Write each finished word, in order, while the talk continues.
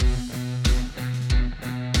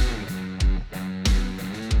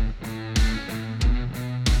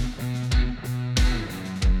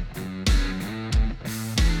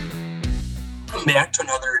Welcome back to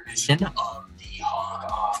another edition of the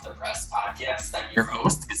Hawk Off the Press podcast. I'm your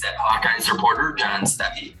host, Gazette Hawkeyes reporter John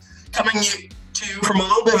Steffi, coming to you from a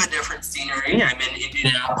little bit of a different scenery. I'm in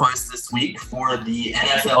Indianapolis this week for the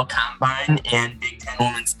NFL Combine and Big Ten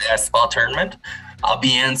Women's Basketball Tournament. I'll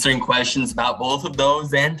be answering questions about both of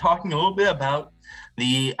those and talking a little bit about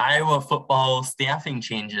the Iowa football staffing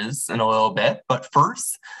changes in a little bit. But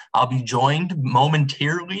first, I'll be joined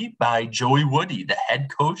momentarily by Joey Woody, the head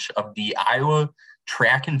coach of the Iowa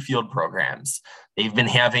track and field programs. They've been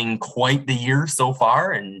having quite the year so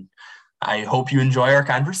far, and I hope you enjoy our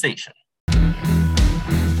conversation.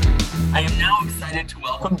 I am now excited to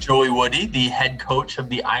welcome Joey Woody, the head coach of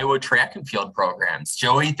the Iowa track and field programs.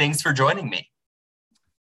 Joey, thanks for joining me.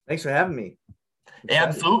 Thanks for having me.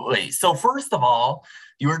 Absolutely. So first of all,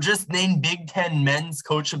 you were just named Big Ten Men's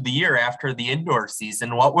Coach of the Year after the indoor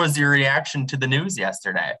season. What was your reaction to the news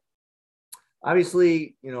yesterday?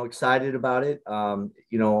 Obviously, excited about it.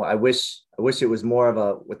 I wish it was more of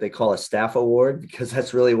a what they call a staff award, because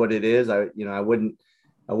that's really what it is. I wouldn't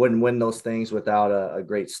win those things without a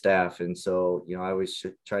great staff. And so, I always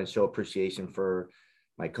try and show appreciation for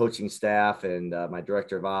my coaching staff and my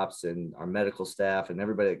director of ops and our medical staff and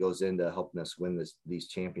everybody that goes into helping us win these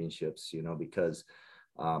championships, because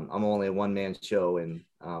I'm only a one-man show, and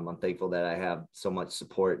I'm thankful that I have so much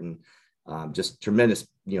support and just tremendous,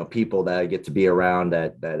 people that I get to be around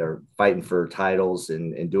that are fighting for titles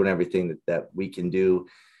and doing everything that we can do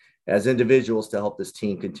as individuals to help this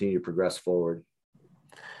team continue to progress forward.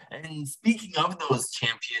 And speaking of those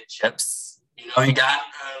championships, you got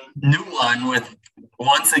a new one with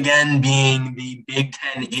once again being the Big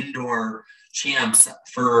Ten indoor champs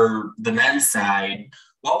for the men's side.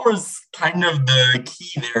 What was kind of the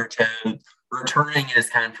key there to returning as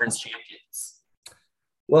conference champions?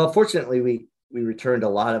 Well, fortunately, we returned a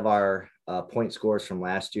lot of our point scores from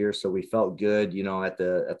last year, so we felt good. At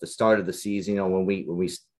the start of the season, when we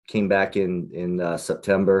came back in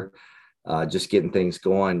September, just getting things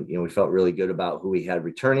going. We felt really good about who we had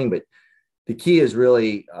returning, but the key is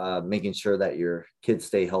really making sure that your kids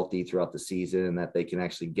stay healthy throughout the season and that they can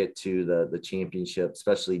actually get to the championship,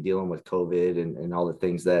 especially dealing with COVID and all the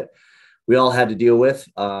things that we all had to deal with.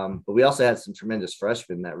 But we also had some tremendous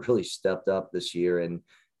freshmen that really stepped up this year and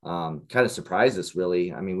kind of surprised us,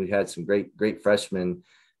 really. I mean, we've had some great freshmen,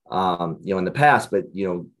 in the past, but,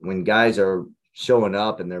 when guys are showing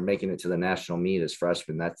up and they're making it to the national meet as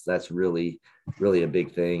freshmen, that's really a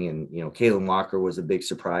big thing. And Kalen Walker was a big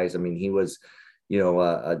surprise. I mean, he was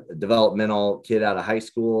a developmental kid out of high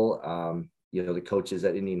school. The coaches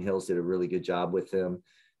at Indian Hills did a really good job with him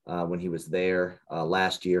when he was there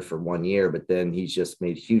last year for 1 year, but then he's just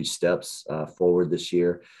made huge steps forward this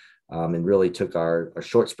year and really took our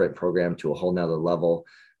short sprint program to a whole nother level.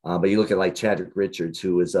 But you look at like Chadrick Richards,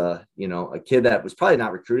 who was a kid that was probably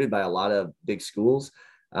not recruited by a lot of big schools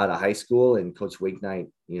out of high school. And Coach Wakenight,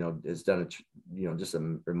 has done just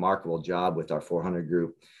a remarkable job with our 400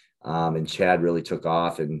 group. And Chad really took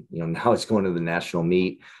off, and now it's going to the national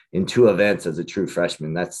meet in 2 events as a true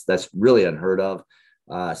freshman. That's really unheard of,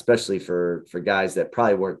 especially for guys that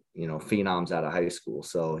probably weren't phenoms out of high school.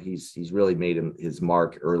 So he's really made his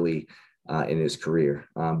mark early in his career.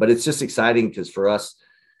 But it's just exciting because for us,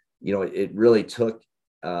 it really took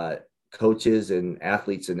coaches and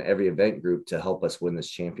athletes in every event group to help us win this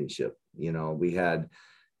championship. We had,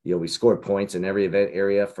 we scored points in every event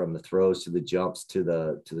area, from the throws to the jumps to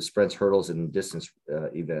the sprints, hurdles, and distance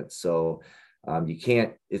events. So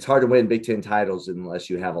it's hard to win Big Ten titles unless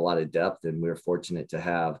you have a lot of depth. And we're fortunate to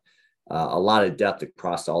have a lot of depth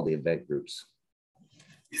across all the event groups.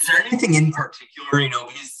 Is there anything in particular,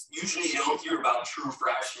 because usually you don't hear about true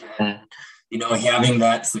freshmen, having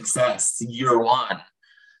that success year one.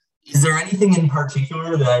 Is there anything in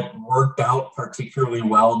particular that worked out particularly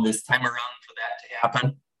well this time around for that to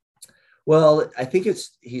happen? Well, I think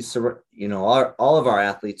all of our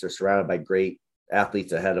athletes are surrounded by great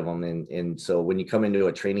athletes ahead of them. And so when you come into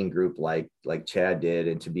a training group like Chad did,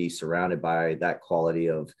 and to be surrounded by that quality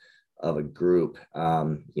of a group,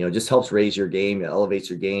 just helps raise your game. It elevates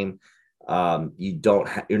your game.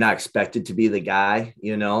 You're not expected to be the guy,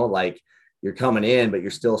 like you're coming in, but you're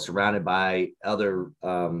still surrounded by other,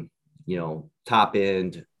 top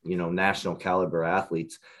end, national caliber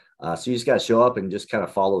athletes. So you just got to show up and just kind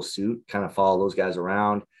of follow suit, kind of follow those guys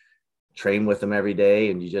around, train with them every day.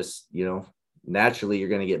 And you just, naturally you're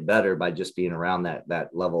going to get better by just being around that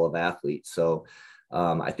level of athletes. So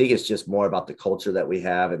I think it's just more about the culture that we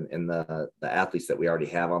have and the athletes that we already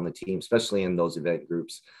have on the team, especially in those event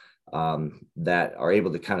groups. That are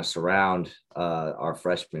able to kind of surround our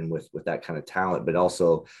freshmen with that kind of talent, but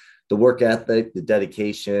also the work ethic, the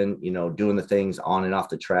dedication, doing the things on and off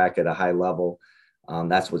the track at a high level.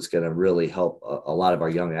 That's what's going to really help a lot of our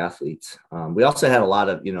young athletes. We also had a lot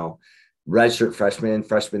of, redshirt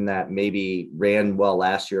freshmen that maybe ran well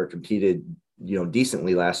last year, or competed,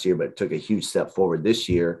 decently last year, but took a huge step forward this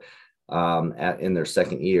year in their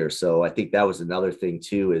second year. So I think that was another thing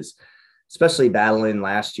too, is especially battling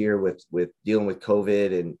last year with dealing with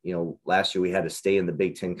COVID. And, last year we had to stay in the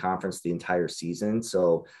Big Ten Conference the entire season.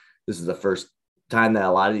 So this is the first time that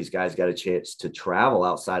a lot of these guys got a chance to travel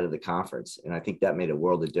outside of the conference. And I think that made a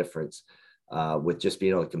world of difference with just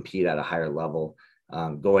being able to compete at a higher level,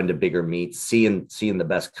 going to bigger meets, seeing the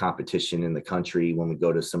best competition in the country when we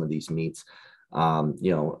go to some of these meets.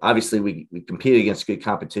 Obviously we compete against good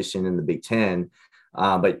competition in the Big Ten,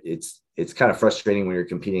 but it's kind of frustrating when you're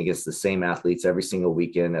competing against the same athletes every single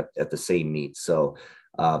weekend at the same meet. So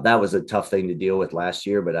that was a tough thing to deal with last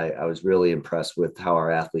year, but I was really impressed with how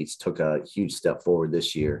our athletes took a huge step forward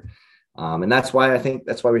this year. And that's why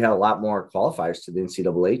we had a lot more qualifiers to the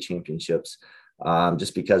NCAA championships,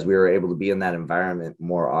 just because we were able to be in that environment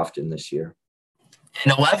more often this year.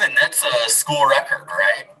 And 11, that's a school record,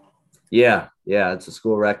 right? Yeah, it's a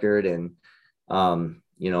school record. And,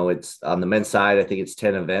 it's on the men's side, I think it's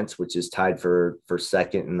 10 events, which is tied for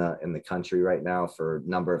second in the country right now for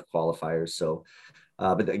number of qualifiers. So,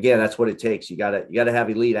 but again, that's what it takes. You gotta have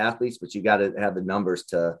elite athletes, but you gotta have the numbers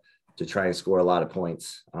to try and score a lot of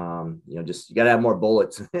points. You gotta have more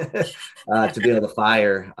bullets to be able to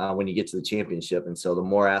fire when you get to the championship. And so the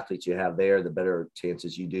more athletes you have there, the better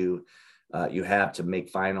chances you have to make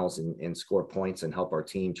finals and score points and help our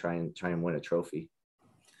team try and win a trophy.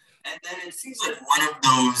 And then it seems like one of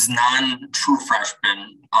those non-true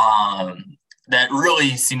freshmen that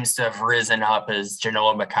really seems to have risen up is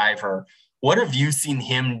Genoa McIver. What have you seen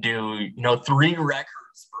him do? 3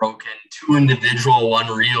 records broken, 2 individual,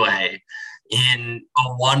 1 relay in a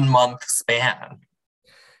 1-month span.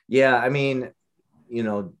 Yeah, I mean,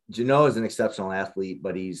 Genoa is an exceptional athlete,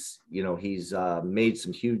 but he's made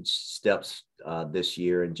some huge steps this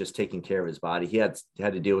year and just taking care of his body. He had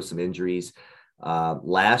to deal with some injuries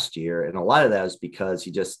last year, and a lot of that was because he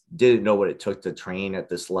just didn't know what it took to train at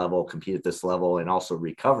this level, compete at this level, and also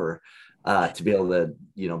recover to be able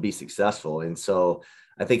to be successful. And so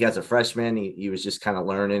I think as a freshman, he was just kind of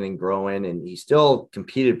learning and growing, and he still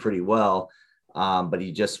competed pretty well, but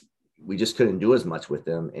we just couldn't do as much with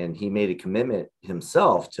him. And he made a commitment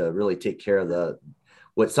himself to really take care of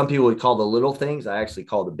what some people would call the little things. I actually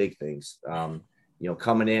call the big things.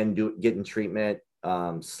 Coming in, getting treatment,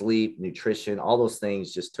 sleep, nutrition, all those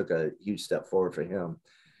things just took a huge step forward for him.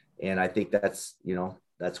 And I think that's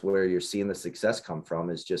where you're seeing the success come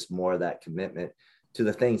from, is just more of that commitment to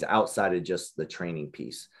the things outside of just the training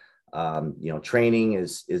piece. Training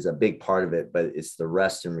is a big part of it, but it's the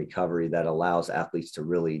rest and recovery that allows athletes to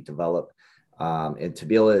really develop and to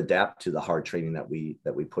be able to adapt to the hard training that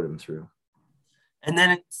we put them through. And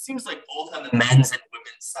then it seems like both on the men's and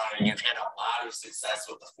women's side, you've had a lot of success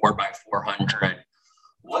with the 4x400.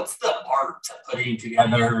 What's the art to putting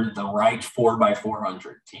together the right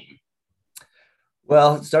 4x400 team?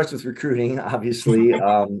 Well, it starts with recruiting, obviously. You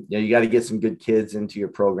got to get some good kids into your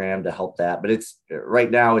program to help that. But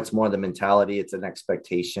right now, it's more the mentality. It's an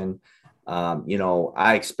expectation.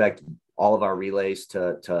 I expect all of our relays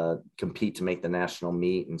to compete to make the national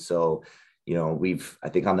meet. And so, I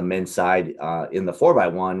think on the men's side, in the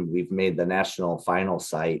 4x1, we've made the national final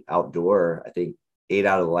site outdoor, I think 8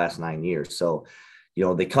 out of the last 9 years. So,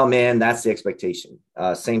 they come in, that's the expectation.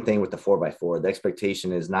 Same thing with the 4x4. The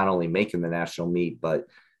expectation is not only making the national meet, but,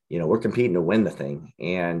 we're competing to win the thing.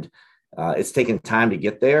 And it's taken time to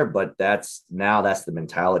get there, but that's the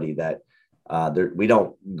mentality that we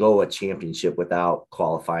don't go a championship without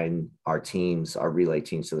qualifying our relay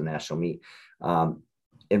teams to the national meet.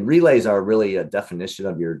 And relays are really a definition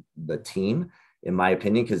of the team, in my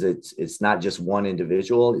opinion, because it's not just one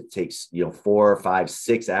individual. It takes 4, 5,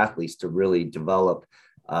 6 athletes to really develop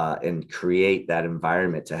and create that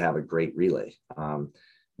environment to have a great relay.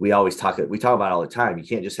 We talk about it all the time. You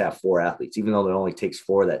can't just have 4 athletes, even though it only takes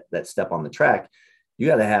 4 that step on the track. You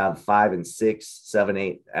got to have 5 and 6, 7,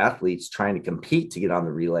 8 athletes trying to compete to get on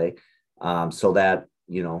the relay, so that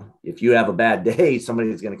if you have a bad day,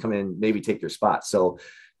 somebody's going to come in and maybe take your spot. So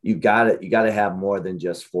you got to have more than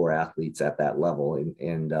just 4 athletes at that level.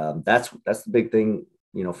 And that's the big thing,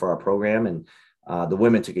 for our program. And the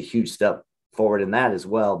women took a huge step forward in that as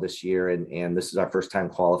well this year. And this is our first time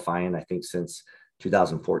qualifying, I think, since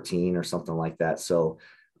 2014 or something like that. So,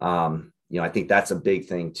 I think that's a big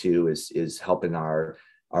thing too, is helping our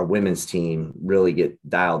women's team really get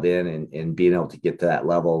dialed in and being able to get to that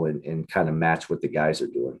level and kind of match what the guys are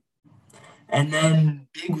doing. And then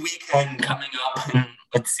big weekend coming up. And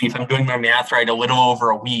let's see if I'm doing my math right, a little over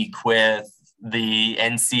a week with the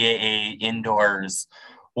NCAA indoors.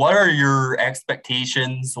 What are your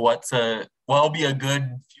expectations? What'll be a good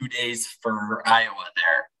few days for Iowa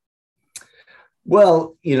there?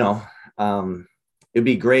 Well, it'd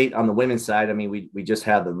be great on the women's side. I mean, we just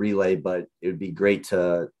had the relay, but it would be great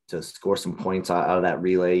to score some points out of that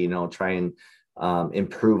relay. Try and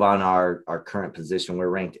improve on our current position. We're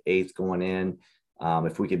ranked 8th going in.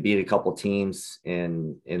 If we could beat a couple teams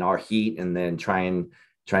in our heat, and then try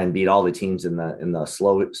and beat all the teams in the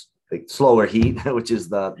slower heat, which is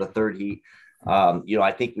the third heat.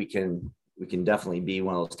 I think we can definitely be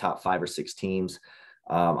one of those top 5 or 6 teams.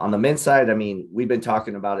 On the men's side, I mean, we've been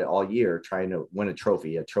talking about it all year, trying to win a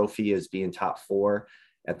trophy. A trophy is being top 4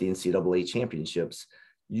 at the NCAA championships.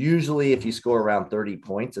 Usually, if you score around 30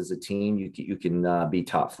 points as a team, you can be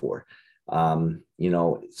top 4.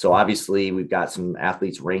 So obviously we've got some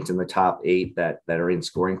athletes ranked in the top 8 that are in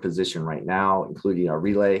scoring position right now, including our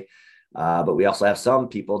relay. But we also have some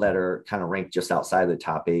people that are kind of ranked just outside the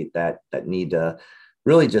top 8 that need to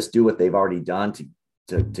really just do what they've already done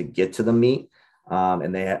to get to the meet.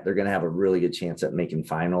 And they're going to have a really good chance at making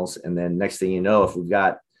finals. And then next thing you know, if we've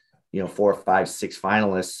got 4, 5, 6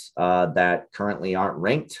 finalists that currently aren't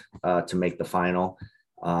ranked to make the final,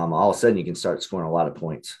 all of a sudden you can start scoring a lot of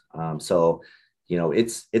points. So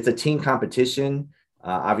it's a team competition.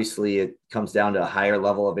 Obviously, it comes down to a higher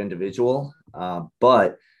level of individual,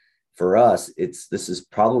 but for us, this is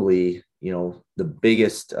probably the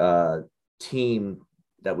biggest team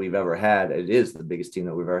that we've ever had. It is the biggest team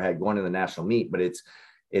that we've ever had going to the national meet, but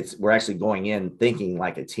we're actually going in thinking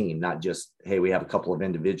like a team, not just, hey, we have a couple of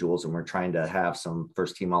individuals and we're trying to have some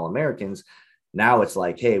first team All-Americans. Now it's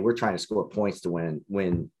like, hey, we're trying to score points to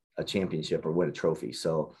win a championship or win a trophy.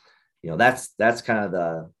 So, that's kind of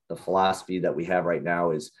the philosophy that we have right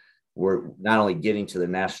now, is we're not only getting to the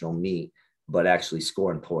national meet, but actually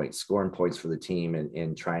scoring points for the team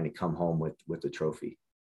and trying to come home with the trophy.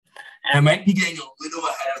 And I might be getting a little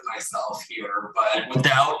ahead of myself here, but with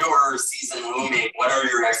the outdoor season looming, what are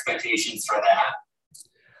your expectations for that?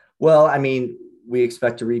 Well, I mean, we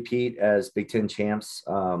expect to repeat as Big Ten champs.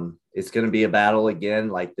 It's going to be a battle again,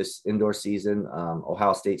 like this indoor season.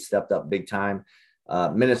 Ohio State stepped up big time.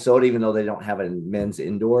 Minnesota, even though they don't have a men's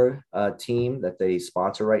indoor team that they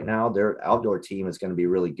sponsor right now, their outdoor team is going to be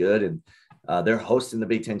really good. And they're hosting the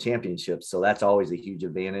Big Ten championship. So that's always a huge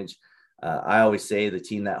advantage. I always say the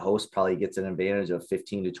team that hosts probably gets an advantage of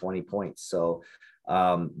 15 to 20 points. So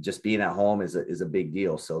just being at home is a big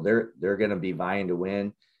deal. So they're going to be vying to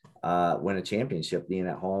win a championship being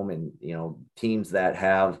at home. And, teams that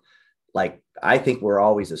have, like, I think we're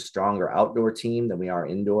always a stronger outdoor team than we are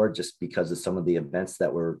indoor, just because of some of the events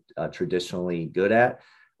that we're traditionally good at.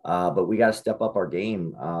 But we got to step up our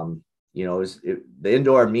game. The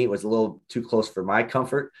indoor meet was a little too close for my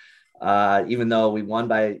comfort. Even though we won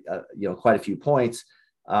by, quite a few points,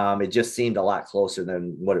 it just seemed a lot closer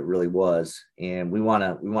than what it really was. And we want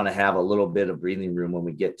to have a little bit of breathing room when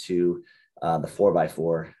we get to the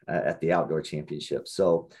 4x4 at the outdoor championship.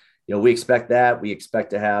 So, we expect that. We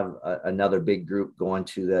expect to have another big group going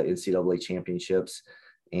to the NCAA championships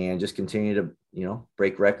and just continue to,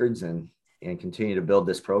 break records and continue to build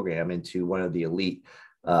this program into one of the elite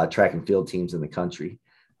track and field teams in the country.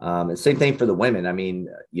 And same thing for the women. I mean,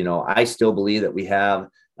 I still believe that we have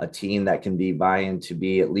a team that can be vying to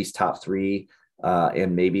be at least top 3.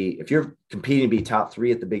 And maybe if you're competing to be top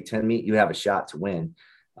 3 at the Big Ten meet, you have a shot to win.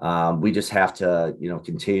 We just have to,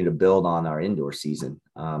 continue to build on our indoor season.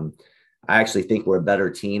 I actually think we're a better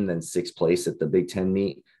team than 6th place at the Big Ten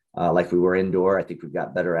meet. Like we were indoor. I think we've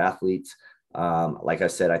got better athletes. Like I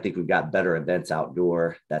said, I think we've got better events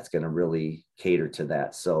outdoor that's going to really cater to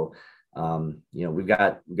that. So, we've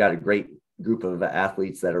got a great group of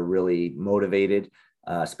athletes that are really motivated,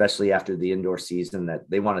 especially after the indoor season, that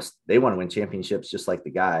they want to win championships just like the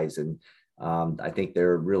guys. And I think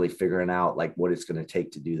they're really figuring out like what it's going to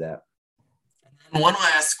take to do that. One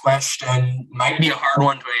last question, might be a hard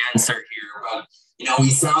one to answer here, but we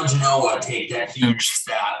saw Genoa take that huge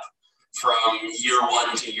step from year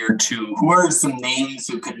 1 to year 2. Who are some names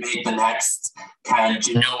who could make the next kind of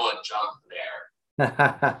Genoa jump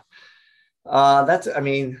there?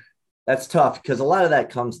 That's tough, because a lot of that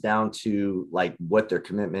comes down to like what their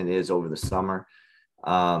commitment is over the summer.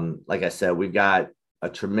 Like I said, we've got a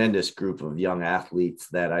tremendous group of young athletes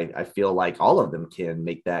that I feel like all of them can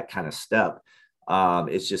make that kind of step.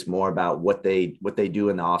 It's just more about what they do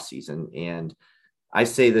in the off season. And I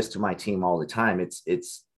say this to my team all the time.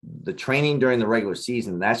 It's the training during the regular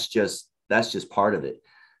season. That's just part of it.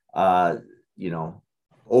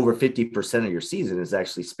 over 50% of your season is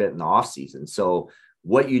actually spent in the off season. So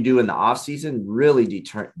what you do in the off season really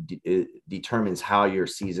determines how your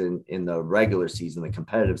season in the regular season, the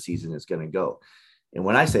competitive season, is going to go. And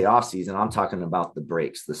when I say off season, I'm talking about the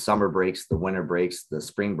breaks, the summer breaks, the winter breaks, the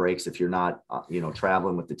spring breaks. If you're not,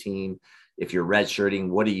 traveling with the team, if you're redshirting,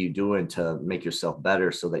 what are you doing to make yourself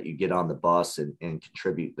better so that you get on the bus and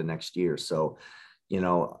contribute the next year? So,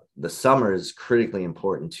 the summer is critically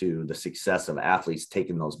important to the success of athletes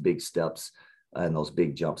taking those big steps and those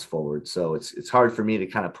big jumps forward. So it's hard for me to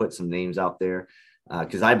kind of put some names out there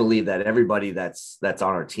because I believe that everybody that's on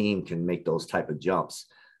our team can make those type of jumps.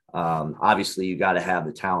 Obviously, you got to have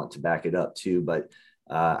the talent to back it up too, but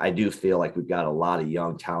I do feel like we've got a lot of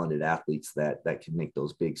young, talented athletes that can make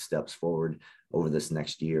those big steps forward over this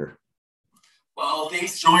next year. Well,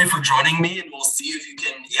 thanks, Joey, for joining me, and we'll see if you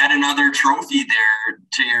can add another trophy there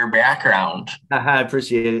to your background. I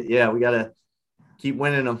appreciate it. Yeah, we got to keep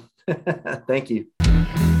winning them. Thank you.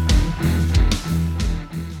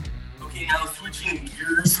 Okay, now switching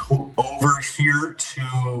gears over here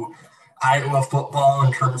to Iowa football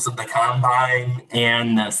in terms of the combine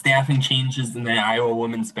and the staffing changes in the Iowa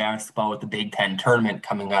women's basketball with the Big Ten tournament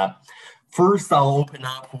coming up. First, I'll open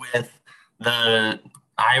up with the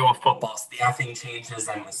Iowa football staffing changes.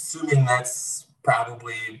 I'm assuming that's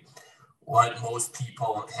probably what most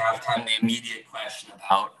people have kind of the immediate question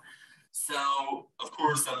about. So, of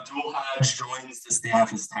course, Abdul Hodge joins the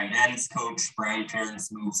staff as tight ends coach. Brian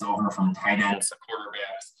Ferentz moves over from tight ends to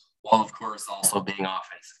quarterbacks, while, of course, also being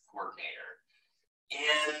offensive coordinator.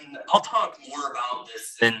 And I'll talk more about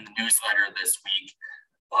this in the newsletter this week,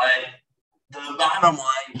 but the bottom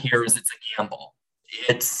line here is it's a gamble.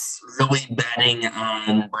 It's really betting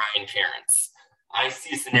on Brian Ferentz. I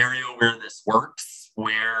see a scenario where this works,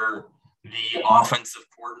 where the offensive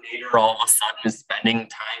coordinator all of a sudden is spending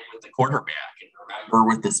time with the quarterback. And remember,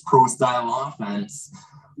 with this pro-style offense,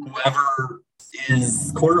 whoever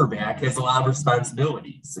is quarterback has a lot of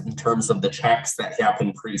responsibilities in terms of the checks that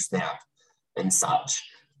happen pre-snap and such.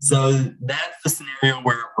 So that's the scenario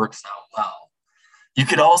where it works out well. You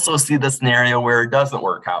could also see the scenario where it doesn't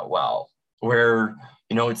work out well, where,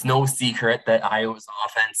 it's no secret that Iowa's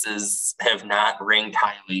offenses have not ranked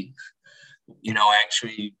highly.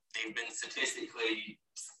 Actually, they've been statistically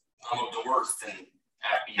some of the worst in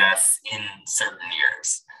FBS in certain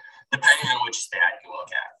years, depending on which stat you look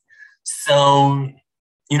at. So,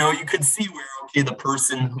 you could see where, okay, the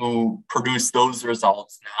person who produced those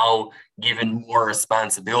results now given more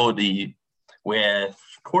responsibility with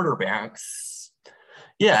quarterbacks.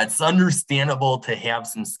 Yeah, it's understandable to have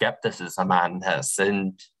some skepticism on this.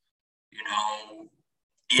 And,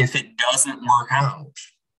 if it doesn't work out,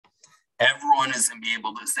 everyone is going to be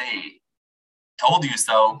able to say, told you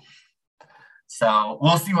so. So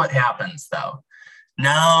we'll see what happens, though.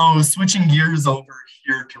 Now, switching gears over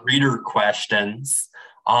here to reader questions.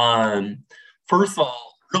 First of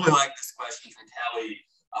all, I really like this question from Kelly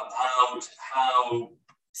about how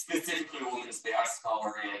specifically women's basketball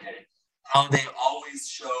oriented, how they always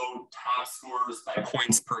show top scorers by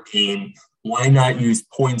points per game. Why not use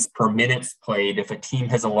points per minutes played? If a team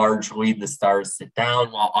has a large lead, the stars sit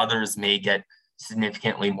down while others may get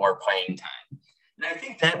significantly more playing time. And I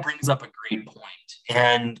think that brings up a great point.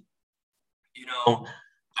 And,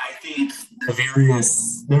 I think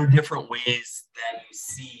there are different ways that you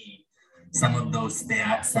see some of those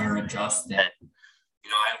stats are adjusted.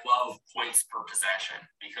 I love points per possession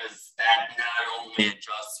because that not only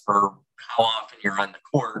adjusts for how often you're on the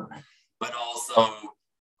court, but also,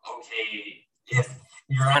 okay, if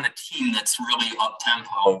you're on a team that's really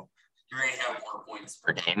up-tempo, you're going to have more points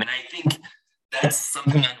per game. And I think that's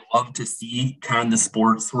something I'd love to see kind of the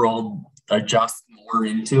sports world adjust more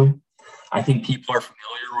into. I think people are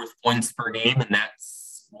familiar with points per game, and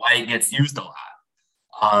that's why it gets used a lot.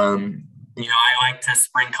 I like to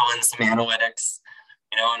sprinkle in some analytics.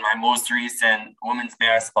 In my most recent women's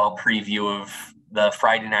basketball preview of the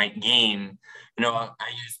Friday night game, I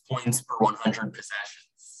used points per 100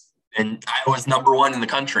 possessions. And I was number one in the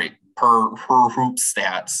country per hoop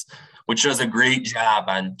stats, which does a great job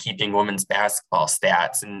on keeping women's basketball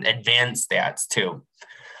stats and advanced stats too.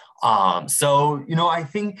 So, I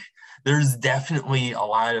think there's definitely a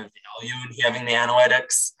lot of value in having the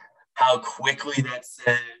analytics. How quickly that's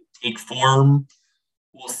take form,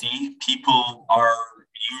 we'll see. People are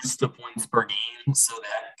used to points per game, so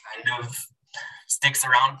that kind of sticks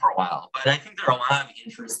around for a while. But I think there are a lot of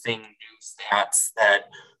interesting new stats that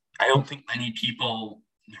I don't think many people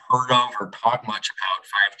heard of or talked much about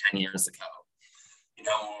 5-10 years ago.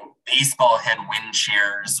 Baseball had win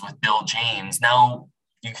shares with Bill James. Now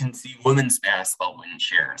you can see women's basketball win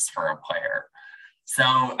shares for a player.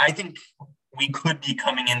 So I think we could be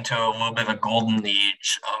coming into a little bit of a golden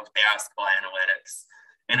age of basketball analytics.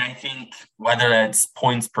 And I think whether that's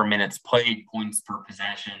points per minutes played, points per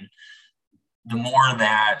possession, the more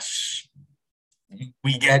that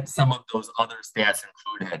we get some of those other stats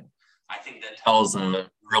included, I think that tells a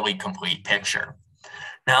really complete picture.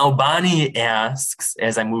 Now, Bonnie asks,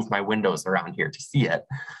 as I move my windows around here to see it,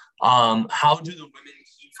 how do the women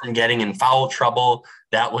keep from getting in foul trouble?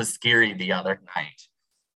 That was scary the other night.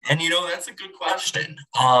 And, that's a good question.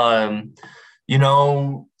 Some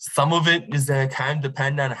of it is going to kind of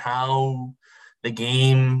depend on how the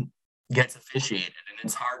game gets officiated, and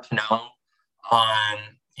it's hard to know.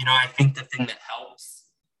 I think the thing that helps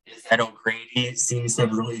is that O'Grady seems to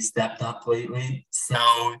have really stepped up lately. So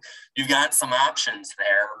you've got some options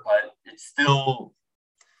there, but it's still,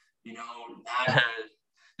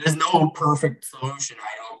 there's no perfect solution,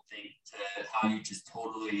 I don't think, to how you just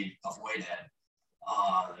totally avoid it.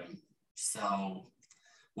 So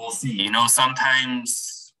we'll see.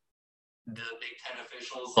 Sometimes the Big Ten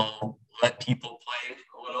officials will let people play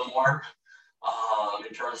a little more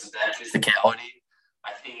in terms of that physicality.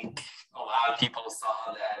 I think a lot of people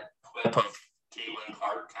saw that clip of Caitlin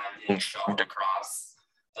Clark kind of being shoved across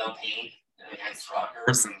the paint against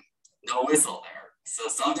Rutgers and no whistle there. So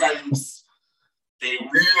sometimes they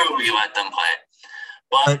really let them play.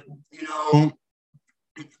 But,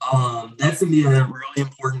 that's going to be a really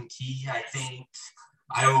important key. I think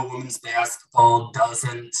Iowa women's basketball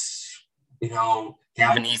doesn't,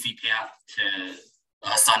 have an easy path to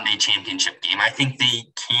a Sunday championship game. I think they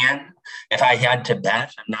can. If I had to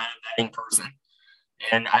bet, I'm not a betting person.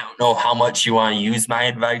 And I don't know how much you want to use my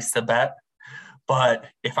advice to bet. But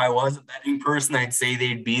if I was a betting person, I'd say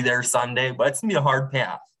they'd be there Sunday. But it's going to be a hard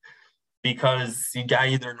path because you got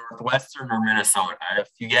either Northwestern or Minnesota. If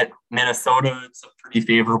you get Minnesota, it's a pretty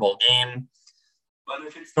favorable game. But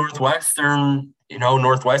if it's Northwestern,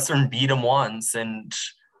 Northwestern beat them once and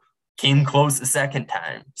came close the second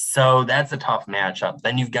time. So that's a tough matchup.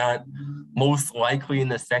 Then you've got most likely in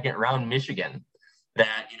the second round Michigan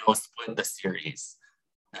that, split the series.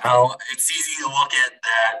 Now, it's easy to look at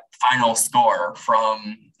that final score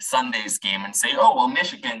from Sunday's game and say, oh, well,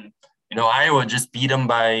 Michigan, Iowa just beat them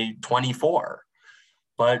by 24.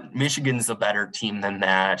 But Michigan's a better team than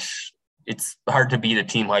that. It's hard to beat a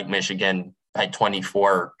team like Michigan by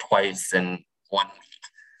 24 twice in 1 week.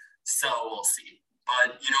 So we'll see.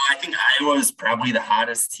 But, I think Iowa is probably the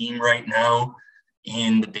hottest team right now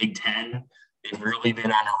in the Big Ten. They've really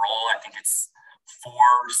been on a roll. I think it's 4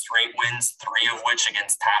 straight wins, 3 of which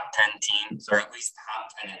against top 10 teams, or at least top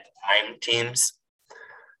 10 at the time teams.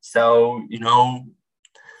 So,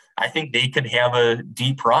 I think they could have a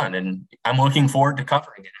deep run, and I'm looking forward to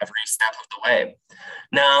covering it every step of the way.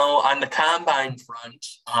 Now, on the combine front,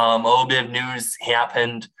 a little bit of news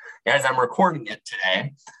happened as I'm recording it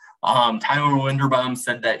today. Tyler Linderbaum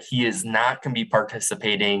said that he is not going to be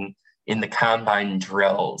participating in the combine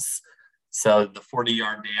drills. So the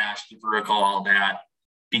 40-yard dash, the vertical, all that,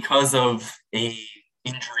 because of a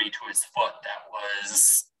injury to his foot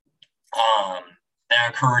that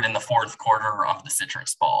occurred in the fourth quarter of the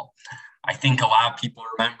Citrus Bowl. I think a lot of people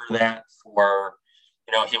remember that for,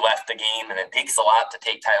 he left the game, and it takes a lot to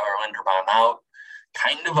take Tyler Linderbaum out.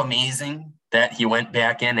 Kind of amazing that he went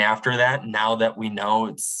back in after that, now that we know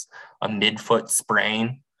it's a midfoot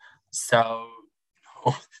sprain. So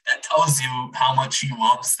that tells you how much he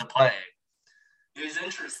loves to play. It was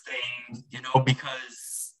interesting,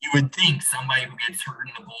 because you would think somebody who gets hurt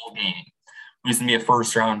in the bowl game, who's going to be a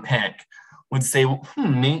first-round pick, would say,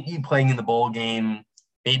 maybe playing in the bowl game,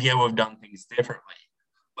 maybe I would have done things differently.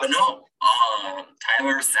 But no,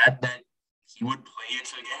 Tyler said that he would play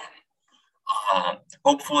it again.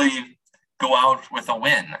 Hopefully go out with a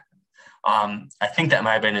win. I think that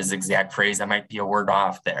might have been his exact phrase. I might be a word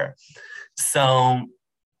off there. So,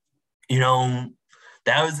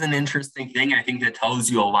 that was an interesting thing. I think that tells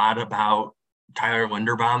you a lot about Tyler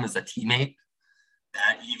Linderbaum as a teammate,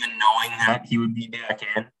 that even knowing that he would be back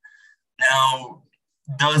in. Now,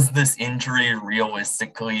 does this injury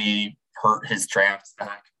realistically hurt his draft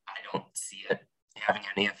stock? I don't see it having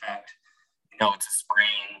any effect. It's a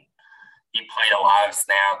sprain. He played a lot of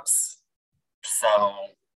snaps.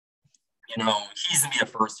 So, he's going to be a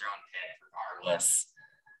first-round pick regardless.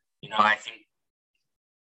 I think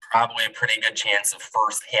probably a pretty good chance of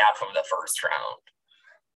first half of the first round.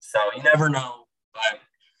 So you never know. But,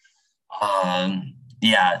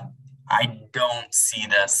 I don't see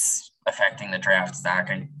this affecting the draft stock.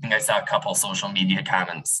 I think I saw a couple social media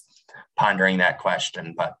comments pondering that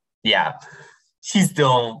question. But, yeah, he's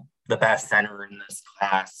still the best center in this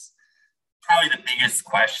class. Probably the biggest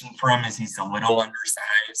question for him is he's a little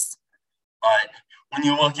undersized. But when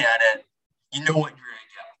you look at it, you know what you're going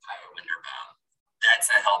to get with Tyler Linderbaum. That's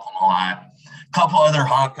going to help him a lot. A couple other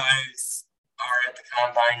Hawkeyes are at the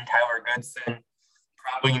combine. Tyler Goodson,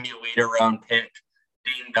 probably going to be a later round pick.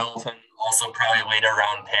 Dane Belton, also probably a later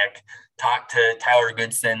round pick. Talked to Tyler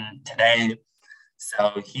Goodson today.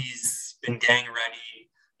 So he's been getting ready.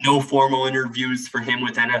 No formal interviews for him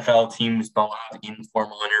with NFL teams, but a lot of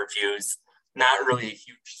informal interviews. Not really a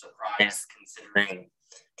huge surprise considering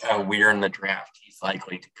kind of where in the draft he's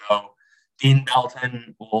likely to go. Dean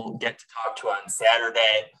Belton will get to talk to on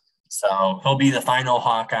Saturday. So he'll be the final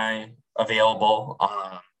Hawkeye available,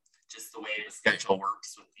 just the way the schedule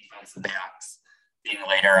works with defensive backs being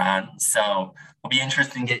later on. So it'll be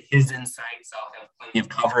interesting to get his insights. I'll have plenty of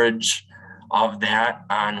coverage of that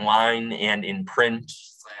online and in print /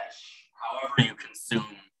 however you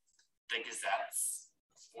consume the Gazette's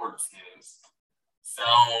sports news. So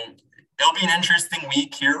it'll be an interesting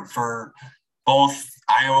week here for both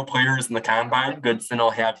Iowa players in the combine. Goodson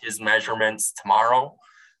will have his measurements tomorrow.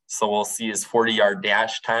 So we'll see his 40-yard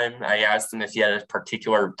dash time. I asked him if he had a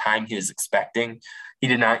particular time he was expecting. He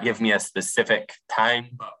did not give me a specific time,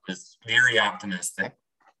 but was very optimistic.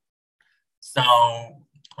 So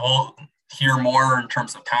we'll hear more in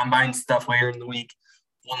terms of combine stuff later in the week.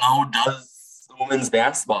 We'll know, does the women's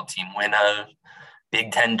basketball team win a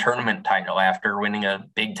Big Ten tournament title after winning a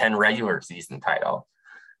Big Ten regular season title?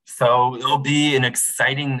 So it'll be an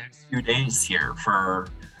exciting next few days here for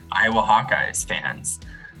Iowa Hawkeyes fans.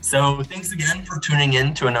 So thanks again for tuning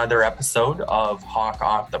in to another episode of Hawk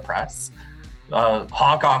Off the Press.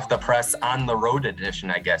 Hawk Off the Press on the road edition,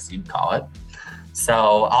 I guess you'd call it.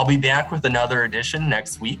 So I'll be back with another edition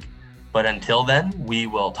next week. But until then, we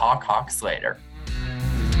will talk Hawks later.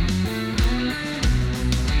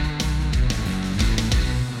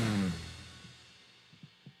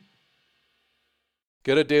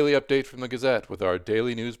 Get a daily update from the Gazette with our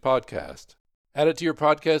daily news podcast. Add it to your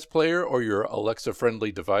podcast player or your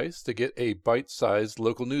Alexa-friendly device to get a bite-sized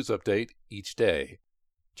local news update each day.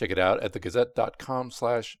 Check it out at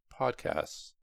thegazette.com/podcasts.